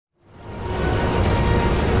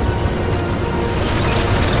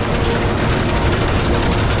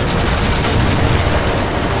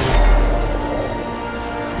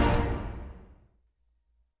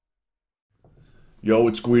Yo,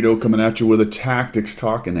 it's Guido coming at you with a tactics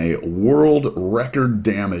talk and a world record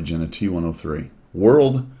damage in a T-103.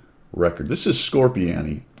 World record. This is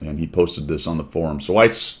Scorpiani, and he posted this on the forum, so I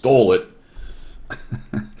stole it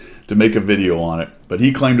to make a video on it. But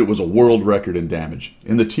he claimed it was a world record in damage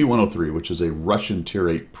in the T-103, which is a Russian Tier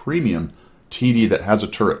 8 premium TD that has a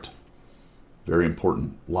turret. Very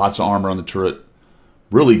important. Lots of armor on the turret.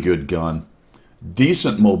 Really good gun.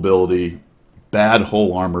 Decent mobility. Bad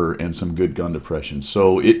hull armor and some good gun depression,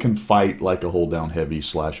 so it can fight like a hold down heavy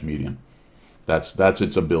 / medium. That's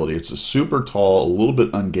its ability. It's a super tall, a little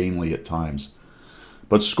bit ungainly at times.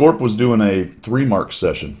 But Scorp was doing a 3-mark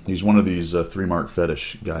session. He's one of these 3-mark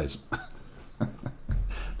fetish guys.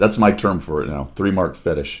 That's my term for it now, 3-mark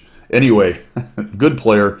fetish. Anyway, good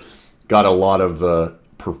player, got a lot of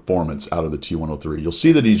performance out of the T-103. You'll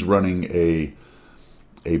see that he's running a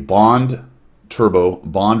Bond Turbo,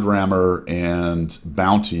 Bond Rammer, and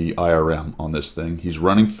Bounty IRM on this thing. He's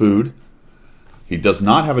running food. He does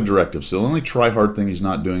not have a directive, so the only try-hard thing he's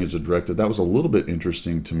not doing is a directive. That was a little bit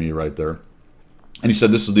interesting to me right there. And he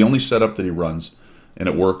said this is the only setup that he runs, and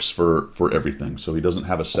it works for everything, so he doesn't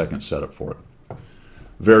have a second setup for it.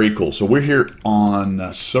 Very cool. So we're here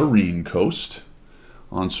on Serene Coast.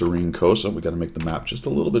 On Serene Coast. Oh, we got to make the map just a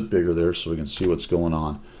little bit bigger there so we can see what's going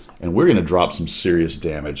on. And we're going to drop some serious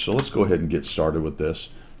damage. So let's go ahead and get started with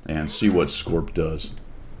this and see what Scorp does.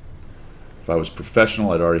 If I was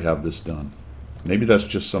professional, I'd already have this done. Maybe that's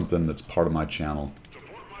just something that's part of my channel.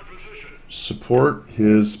 Support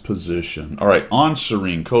his position. All right, on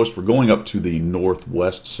Serene Coast, we're going up to the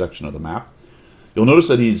northwest section of the map. You'll notice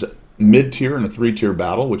that he's mid-tier in a 3-tier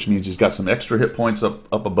battle, which means he's got some extra hit points up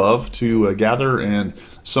above to gather and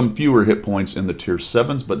some fewer hit points in the tier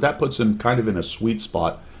 7s, but that puts him kind of in a sweet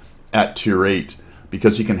spot at tier 8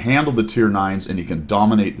 because he can handle the tier 9s and he can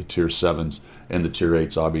dominate the tier 7s, and the tier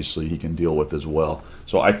 8s obviously he can deal with as well.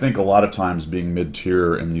 So I think a lot of times being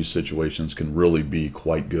mid-tier in these situations can really be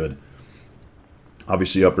quite good.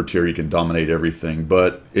 Obviously upper tier you can dominate everything,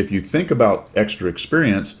 but if you think about extra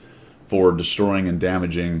experience for destroying and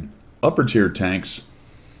damaging upper tier tanks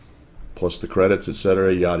plus the credits,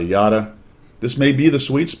 etc., yada yada, this may be the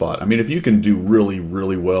sweet spot. I mean, if you can do really,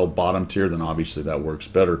 really well bottom tier, then obviously that works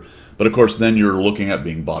better. But of course, then you're looking at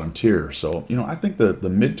being bottom tier. So, you know, I think the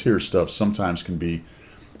mid-tier stuff sometimes can be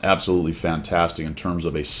absolutely fantastic in terms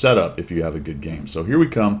of a setup if you have a good game. So here we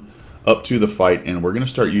come up to the fight, and we're going to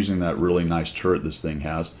start using that really nice turret this thing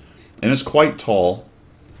has. And it's quite tall.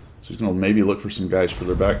 So he's going to maybe look for some guys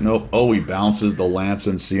further back. Nope. Oh, he bounces the Lance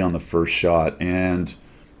and C on the first shot. And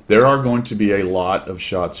there are going to be a lot of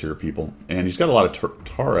shots here, people. And he's got a lot of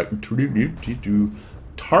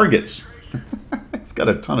targets. He's got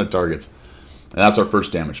a ton of targets. And that's our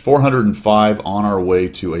first damage. 405 on our way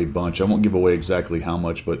to a bunch. I won't give away exactly how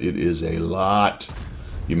much, but it is a lot.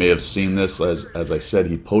 You may have seen this. As I said,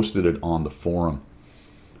 he posted it on the forum.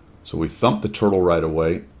 So we thumped the turtle right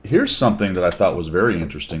away. Here's something that I thought was very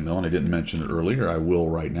interesting, though, and I didn't mention it earlier. I will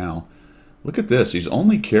right now. Look at this. He's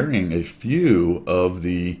only carrying a few of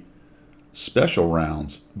the special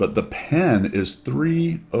rounds, but the pen is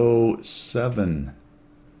 307.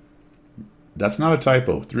 That's not a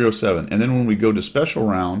typo, 307. And then when we go to special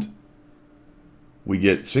round, we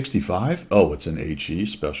get 65. Oh, it's an HE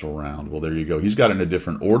special round. Well, there you go. He's got it in a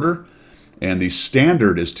different order, and the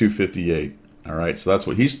standard is 258. All right, so that's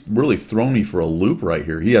what he's really thrown me for a loop right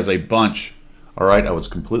here. He has a bunch. All right, I was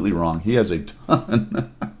completely wrong. He has a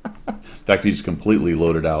ton. In fact, he's completely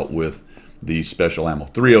loaded out with the special ammo.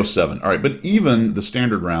 307. All right, but even the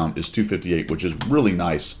standard round is 258, which is really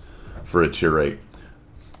nice for a tier 8. I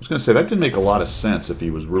was going to say, that didn't make a lot of sense if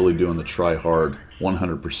he was really doing the try-hard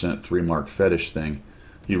 100% 3-mark fetish thing.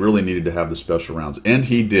 He really needed to have the special rounds, and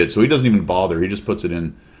he did. So he doesn't even bother. He just puts it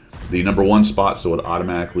in the #1 spot so it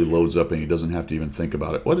automatically loads up and he doesn't have to even think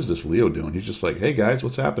about it. What is this Leo doing? He's just like, hey guys,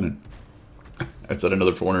 what's happening? Is that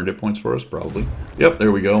another 400 hit points for us? Probably. Yep,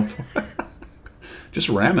 there we go. Just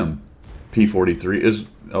ram him. P43 is...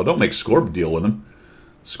 Oh, don't make Scorp deal with him.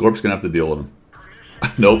 Scorp's going to have to deal with him.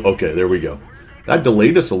 Nope, okay, there we go. That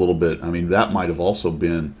delayed us a little bit. I mean, that might have also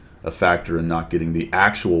been a factor in not getting the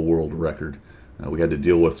actual world record. We had to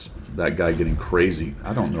deal with that guy getting crazy.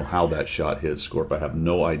 I don't know how that shot hit Scorp. I have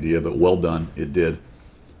no idea, but well done. It did.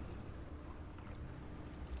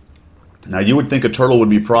 Now, you would think a turtle would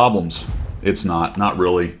be problems. It's not. Not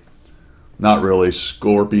really. Not really.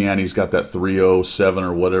 Scorpiani's got that 307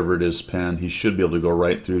 or whatever it is pen. He should be able to go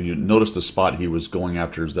right through. You notice the spot he was going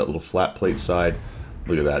after is that little flat plate side.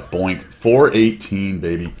 Look at that. Boink. 418,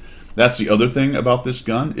 baby. That's the other thing about this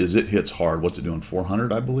gun, is it hits hard. What's it doing?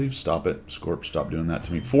 400, I believe? Stop it. Scorp, stop doing that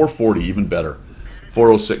to me. 440, even better.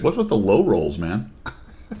 406. What's with the low rolls, man?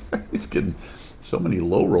 He's getting so many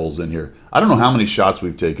low rolls in here. I don't know how many shots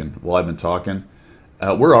we've taken while I've been talking.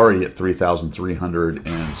 We're already at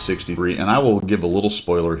 3,363, and I will give a little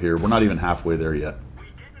spoiler here. We're not even halfway there yet.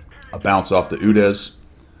 A bounce off the Udes.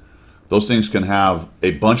 Those things can have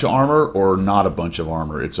a bunch of armor or not a bunch of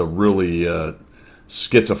armor. It's a really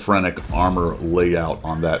schizophrenic armor layout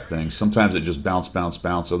on that thing. Sometimes it just bounce, bounce,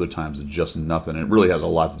 bounce. Other times it's just nothing. It really has a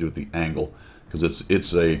lot to do with the angle, because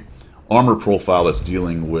it's a armor profile that's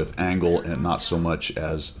dealing with angle and not so much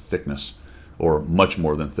as thickness, or much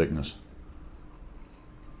more than thickness.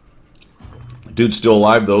 Dude's still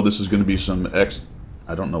alive, though. This is going to be some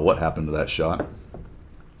I don't know what happened to that shot.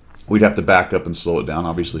 We'd have to back up and slow it down.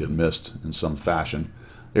 Obviously, it missed in some fashion.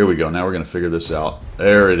 There we go. Now we're going to figure this out.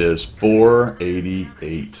 There it is.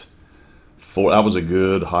 488. That was a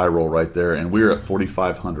good high roll right there. And we're at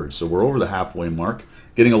 4,500. So we're over the halfway mark.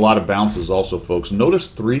 Getting a lot of bounces also, folks. Notice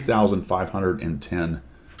 3,510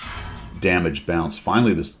 damage bounce.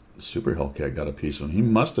 Finally, this Super Hellcat got a piece of him. He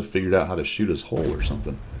must have figured out how to shoot his hole or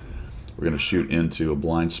something. We're going to shoot into a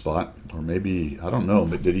blind spot. Or maybe, I don't know,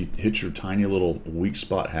 did he hit your tiny little weak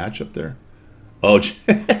spot hatch up there? Oh,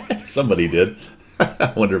 somebody did.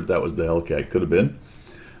 I wonder if that was the Hellcat. Could have been.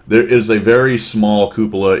 There is a very small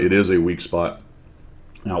cupola. It is a weak spot.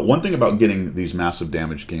 Now, one thing about getting these massive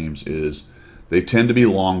damage games is they tend to be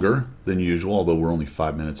longer than usual, although we're only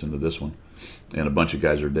 5 minutes into this one, and a bunch of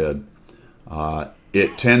guys are dead.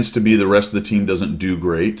 It tends to be the rest of the team doesn't do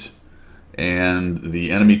great, and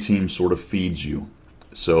the enemy team sort of feeds you.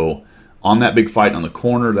 So on that big fight on the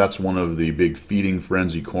corner, that's one of the big feeding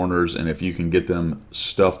frenzy corners, and if you can get them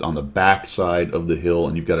stuffed on the back side of the hill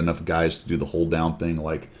and you've got enough guys to do the hold down thing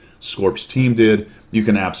like Scorp's team did, you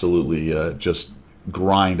can absolutely just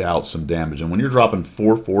grind out some damage. And when you're dropping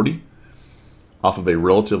 440 off of a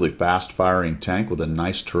relatively fast firing tank with a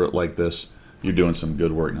nice turret like this, you're doing some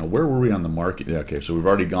good work. Now, where were we on the market? Yeah, okay, so we've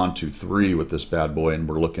already gone to 3 with this bad boy, and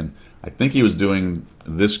we're looking. I think he was doing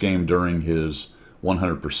this game during his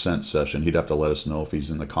 100% session. He'd have to let us know if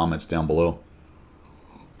he's in the comments down below.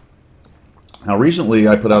 Now, recently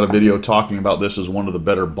I put out a video talking about this as one of the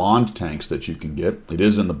better bond tanks that you can get. It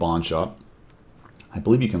is in the bond shop. I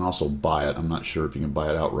believe you can also buy it. I'm not sure if you can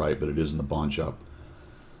buy it outright, but it is in the bond shop.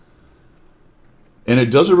 And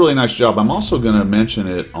it does a really nice job. I'm also going to mention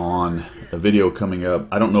it on a video coming up.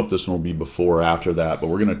 I don't know if this one will be before or after that, but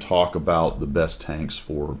we're going to talk about the best tanks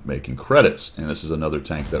for making credits. And this is another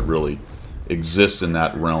tank that really exists in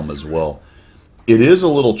that realm as well. It is a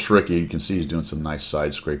little tricky. You can see he's doing some nice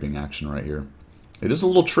side scraping action right here. It is a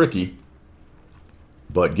little tricky,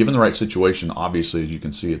 but given the right situation, obviously, as you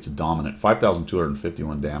can see, it's dominant.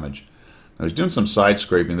 5,251 damage. Now he's doing some side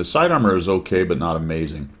scraping. The side armor is okay, but not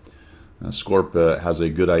amazing. Scorp has a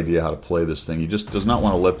good idea how to play this thing. He just does not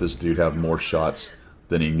want to let this dude have more shots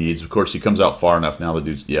than he needs. Of course, he comes out far enough. Now the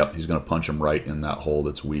dude's, yep, he's going to punch him right in that hole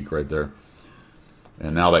that's weak right there.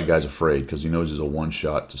 And now that guy's afraid because he knows he's a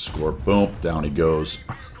one-shot to Scorp. Boom, down he goes.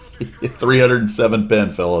 307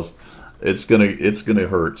 pen, fellas. It's gonna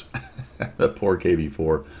hurt. That poor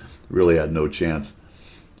KV4 really had no chance.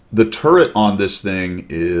 The turret on this thing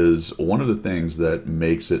is one of the things that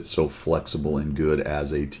makes it so flexible and good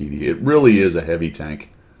as a TD. It really is a heavy tank,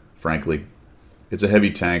 frankly. It's a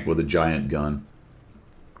heavy tank with a giant gun.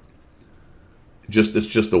 It's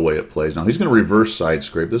just the way it plays. Now, he's going to reverse side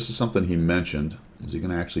scrape. This is something he mentioned. Is he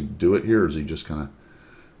going to actually do it here, or is he just kind of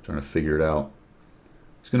trying to figure it out?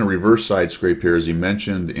 He's going to reverse side scrape here, as he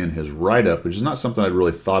mentioned in his write-up, which is not something I'd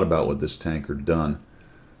really thought about with this tank or done.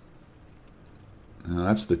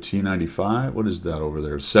 That's the T-95. What is that over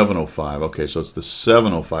there? 705. Okay, so it's the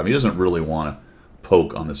 705. He doesn't really want to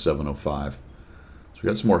poke on the 705. So we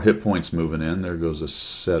got some more hit points moving in. There goes a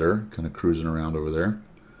setter, kind of cruising around over there.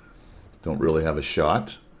 Don't really have a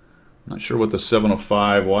shot. Not sure what the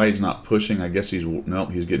 705, why he's not pushing. I guess he's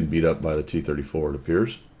getting beat up by the T-34, it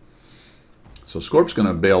appears. So Scorp's going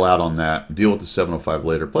to bail out on that, deal with the 705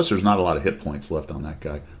 later. Plus, there's not a lot of hit points left on that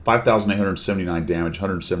guy. 5,879 damage,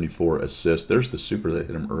 174 assists. There's the super that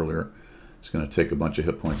hit him earlier. He's going to take a bunch of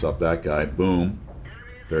hit points off that guy. Boom.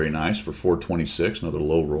 Very nice for 426. Another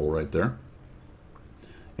low roll right there.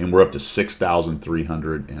 And we're up to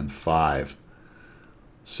 6,305.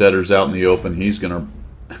 Setter's out in the open. He's going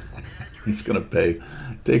to pay.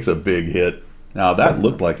 Takes a big hit. Now, that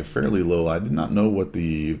looked like a fairly low. I did not know what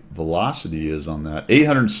the velocity is on that.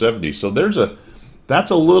 870. So that's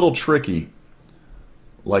a little tricky.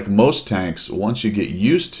 Like most tanks, once you get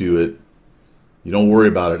used to it, you don't worry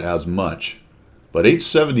about it as much. But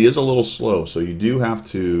 870 is a little slow, so you do have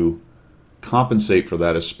to compensate for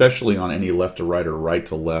that, especially on any left to right or right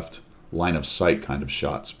to left line of sight kind of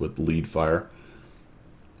shots with lead fire.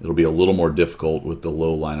 It'll be a little more difficult with the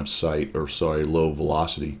low line of sight, or sorry, low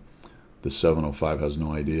velocity. The 705 has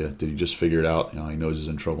no idea. Did he just figure it out? He knows he's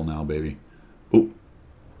in trouble now, baby. Ooh.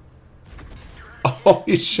 Oh,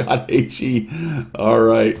 he shot HE. All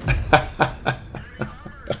right.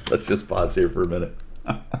 Let's just pause here for a minute.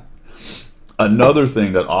 Another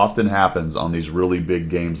thing that often happens on these really big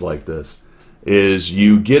games like this is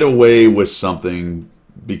you get away with something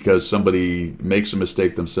because somebody makes a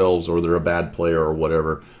mistake themselves or they're a bad player or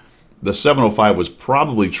whatever. The 705 was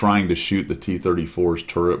probably trying to shoot the T-34's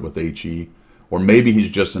turret with HE, or maybe he's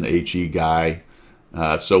just an HE guy.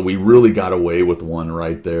 So we really got away with one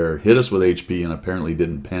right there. Hit us with HP and apparently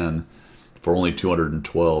didn't pen for only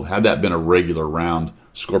 212. Had that been a regular round,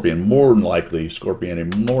 Scorpion more than likely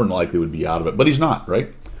would be out of it. But he's not,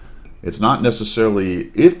 right? It's not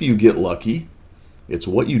necessarily if you get lucky. It's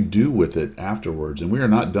what you do with it afterwards. And we are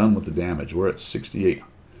not done with the damage. We're at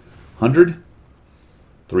 6,800.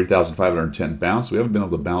 3,510 bounce. We haven't been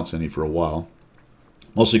able to bounce any for a while.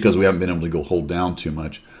 Mostly because we haven't been able to go hold down too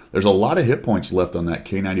much. There's a lot of hit points left on that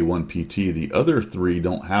K91 PT. The other three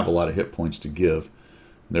don't have a lot of hit points to give.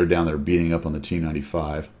 They're down there beating up on the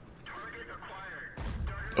T95.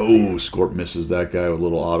 Oh, Scorp misses that guy with a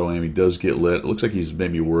little auto aim. He does get lit. It looks like he's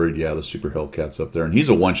maybe worried. Yeah, the Super Hellcat's up there. And he's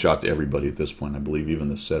a one-shot to everybody at this point. I believe even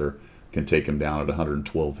the setter can take him down at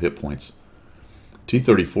 112 hit points.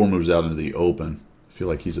 T-34 moves out into the open. I feel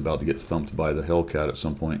like he's about to get thumped by the Hellcat at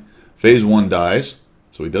some point. Phase 1 dies.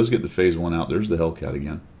 So he does get the Phase 1 out. There's the Hellcat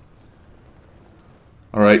again.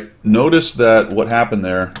 Alright, notice that what happened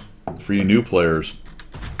there, for you new players,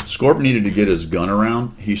 Scorp needed to get his gun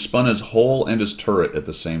around. He spun his hull and his turret at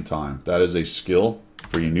the same time. That is a skill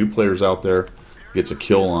for you new players out there. Gets a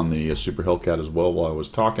kill on the Super Hellcat as well while I was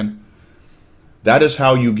talking. That is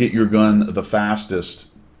how you get your gun the fastest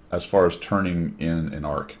as far as turning in an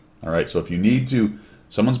arc. Alright, so if you need to,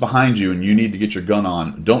 someone's behind you and you need to get your gun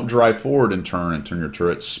on, don't drive forward and turn your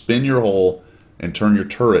turret. Spin your hull and turn your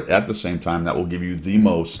turret at the same time. That will give you the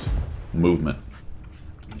most movement.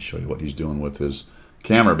 Let me show you what he's doing with his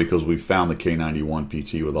camera because we found the K91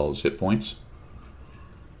 PT with all his hit points.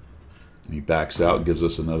 He backs out, gives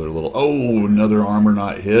us another little, oh, another armor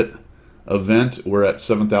not hit event. We're at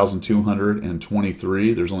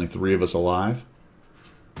 7,223. There's only 3 of us alive.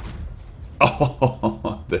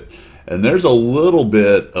 Oh, and there's a little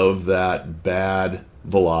bit of that bad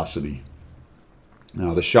velocity.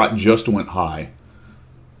 Now, the shot just went high,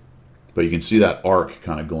 but you can see that arc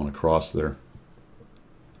kind of going across there.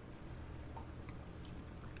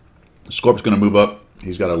 Scorp's going to move up.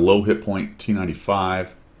 He's got a low hit point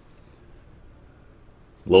T95,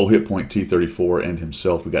 low hit point T34, and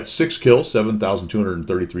himself. We got 6 kills,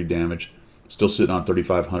 7,233 damage. Still sitting on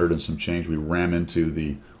 3,500 and some change. We ram into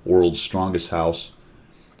the world's strongest house.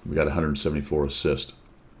 We got 174 assists.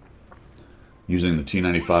 Using the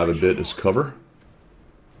T95 a bit as cover.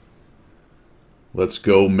 Let's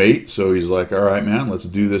go, mate. So he's like, all right, man, let's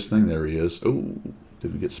do this thing. There he is. Oh,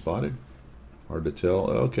 did we get spotted? Hard to tell.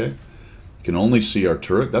 Okay. Can only see our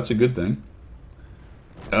turret. That's a good thing.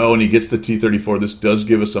 Oh, and he gets the T-34. This does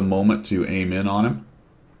give us a moment to aim in on him.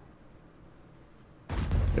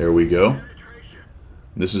 There we go.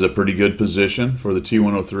 This is a pretty good position for the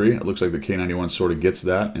T-103. It looks like the K91 sort of gets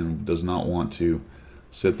that and does not want to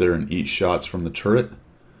sit there and eat shots from the turret.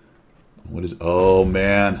 What is... Oh,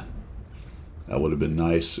 man. That would have been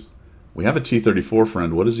nice. We have a T-34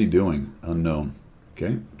 friend. What is he doing? Unknown.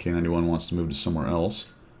 Okay. K91 wants to move to somewhere else.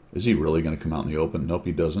 Is he really going to come out in the open? Nope,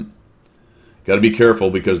 he doesn't. Got to be careful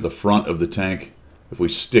because the front of the tank, if we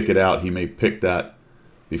stick it out, he may pick that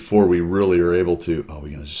before we really are able to... Oh, we're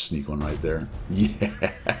going to just sneak one right there.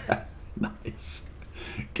 Yeah. Nice.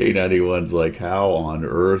 K91's like, how on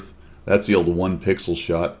earth? That's the old 1 pixel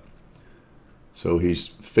shot. So he's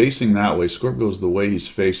facing that way. Scorp goes the way he's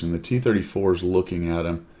facing. The T-34 is looking at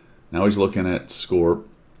him. Now he's looking at Scorp.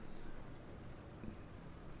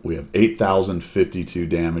 We have 8,052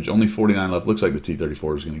 damage. Only 49 left. Looks like the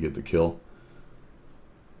T-34 is going to get the kill.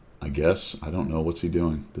 I guess. I don't know. What's he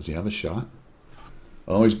doing? Does he have a shot?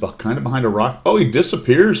 Oh, he's kind of behind a rock. Oh, he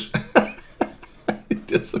disappears.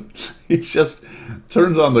 He just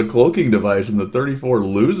turns on the cloaking device and the 34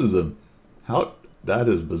 loses him. How... That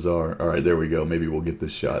is bizarre. All right, there we go. Maybe we'll get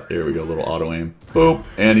this shot. There we go. A little auto aim. Boom.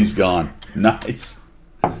 And he's gone. Nice.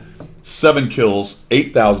 7 kills,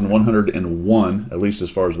 8,101, at least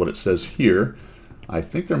as far as what it says here. I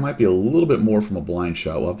think there might be a little bit more from a blind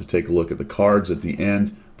shot. We'll have to take a look at the cards at the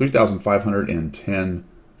end. 3,510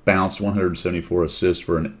 bounce, 174 assists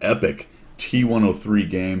for an epic T-103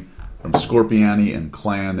 game from Scorpiani and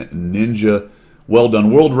Clan Ninja. Well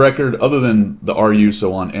done. World record, other than the RU,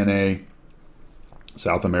 so on NA,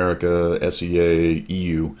 South America, SEA,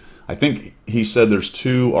 EU. I think he said there's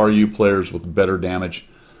 2 RU players with better damage.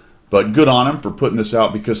 But good on him for putting this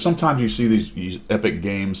out, because sometimes you see these epic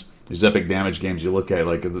games, these epic damage games, you look at it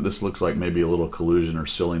like, this looks like maybe a little collusion or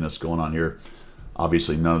silliness going on here.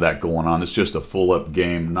 Obviously none of that going on. It's just a full-up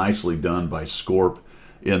game. Nicely done by Scorp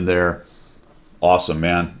in there. Awesome,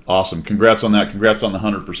 man. Awesome. Congrats on that. Congrats on the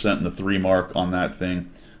 100% and the 3 mark on that thing.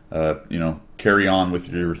 You know, carry on with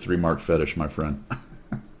your 3 mark fetish, my friend.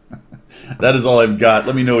 That is all I've got.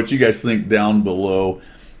 Let me know what you guys think down below.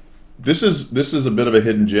 This is a bit of a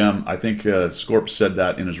hidden gem. I think Scorp said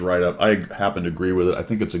that in his write-up. I happen to agree with it. I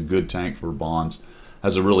think it's a good tank for Bonds.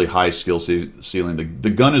 Has a really high skill ceiling. The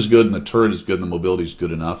gun is good, and the turret is good, and the mobility is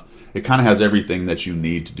good enough. It kind of has everything that you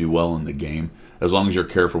need to do well in the game, as long as you're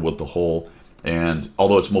careful with the hull. And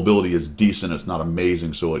although its mobility is decent, it's not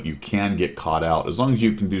amazing, so you can get caught out. As long as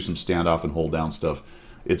you can do some standoff and hold down stuff,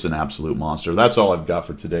 it's an absolute monster. That's all I've got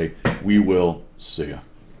for today. We will see ya.